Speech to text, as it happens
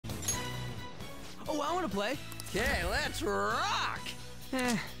Oh, I want to play. Okay, let's rock.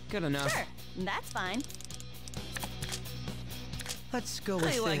 Good enough. Sure, that's fine. Let's go with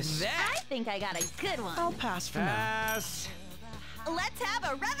How you like this. that? I think I got a good one. I'll pass for now. Pass. Let's have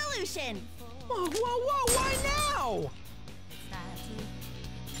a revolution. Whoa, why now?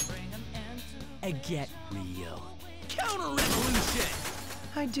 I get real. Counter-revolution.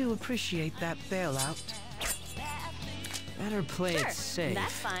 I do appreciate that bailout. Better play Sure, it safe.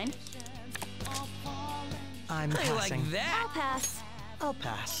 that's fine. I'm How you passing. like I'll that? pass. I'll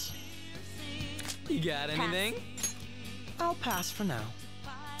pass. You got anything? I'll pass for now.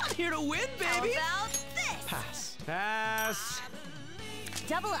 I'm here to win, How baby. about this? Pass. Pass.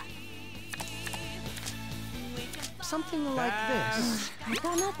 Double up. Something like this. I've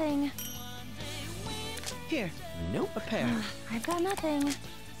got nothing. Here, Nope. a pair. I've got nothing.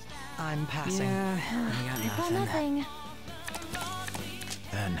 I'm passing. Yeah, I got I've got nothing. nothing.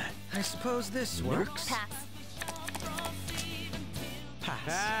 Then I suppose this works. Pass.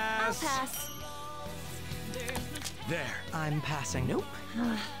 Pass. I'll Pass. pass. There. I'm passing. Nope.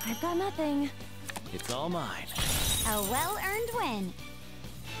 I've got nothing. It's all mine. A well-earned win.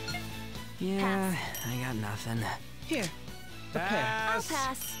 Yeah, I got nothing. Here, a pair. I'll Pass.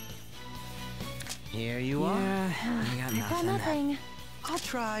 pass. Here you are. Yeah, I got I've got nothing. nothing. I'll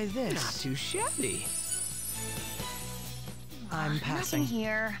try Not this. too shabby. I'm Nothing passing.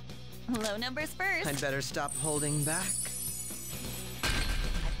 here. Low numbers first. I'd better stop holding back.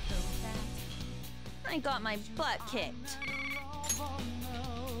 I got my butt kicked.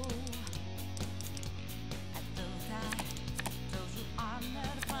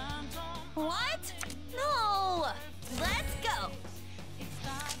 What? No! Let's go!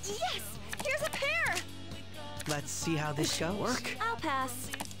 Yes! Here's a pair! Let's see how this goes. Work. I'll pass.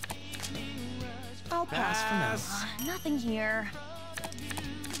 I'll pass for Pass. Nothing here. now.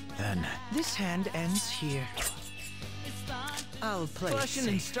 Then this hand ends here. I'll play it Flushing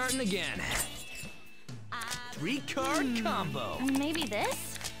and safe. starting again. 3-card combo. Maybe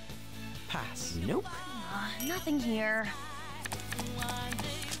this? Pass. Nope. Nothing here.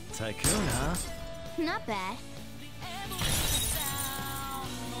 Tycoon, huh? Not bad.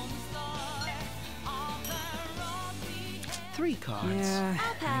 Three cards. Yeah,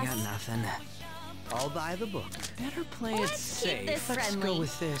 I'll I pass. got nothing. All by the book. Better play it Let's keep safe. this Let's friendly. go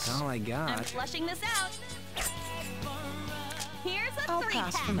with this. All I I'm got. flushing this out. Here's a I'll 3-pack.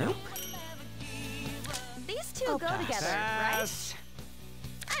 pass for now. These two I'll go pass. together, Pass.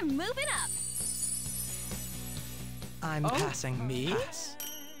 right? I'm moving up. I'm passing. me? Pass.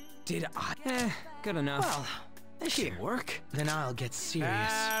 Did I? Good enough. Well, This should work. then I'll get serious.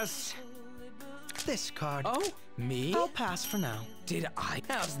 Pass. This card. Oh, me? I'll pass for now. Did I?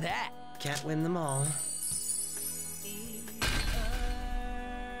 How's that? Can't win them all.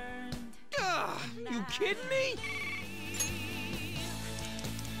 Ugh, you kidding me?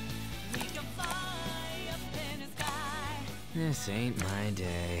 This ain't my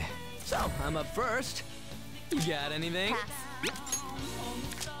day. So, I'm up first. You got anything? Pass.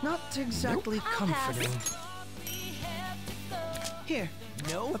 Not exactly I'll comforting. Here,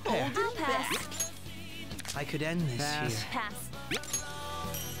 No a pair. holding I'll pass. back. I could end this Pass. here. Pass.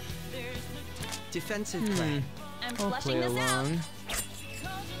 Defensive play. I'm I'll flushing play this along.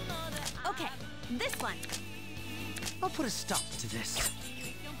 out. Okay, this one. I'll put a stop to this.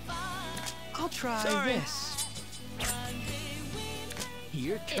 I'll try Sorry. this.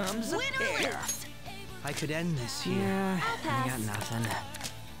 Here comes a Win or pair. lose. I could end this here. Yeah, I'll I got pass. nothing.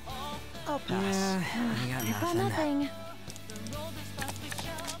 I'll pass. Yeah, I got I've got nothing. nothing.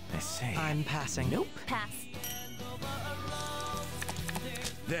 I say. I'm passing. Nope. Pass.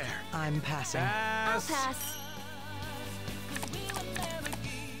 There. I'm passing. I'll Pass. pass.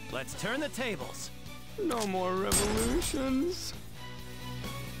 Let's turn the tables. No more revolutions.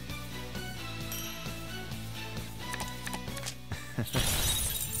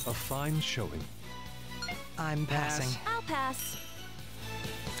 A fine showing. I'm passing. I'll pass.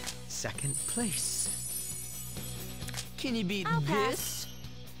 Second place. Can you beat I'll pass. this?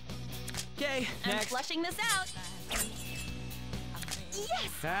 Okay, I'm next. flushing this out.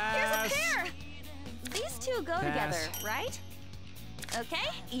 Yes! Pass. Here's a pair! These two go Pass. together, right? Okay,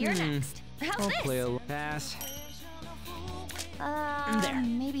 you're next. How's I'll this? play a pass. There.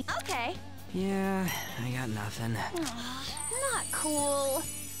 Maybe. Okay. Yeah, I got nothing. Not cool.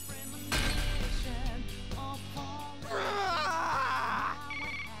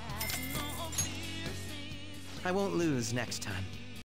 I won't lose next time.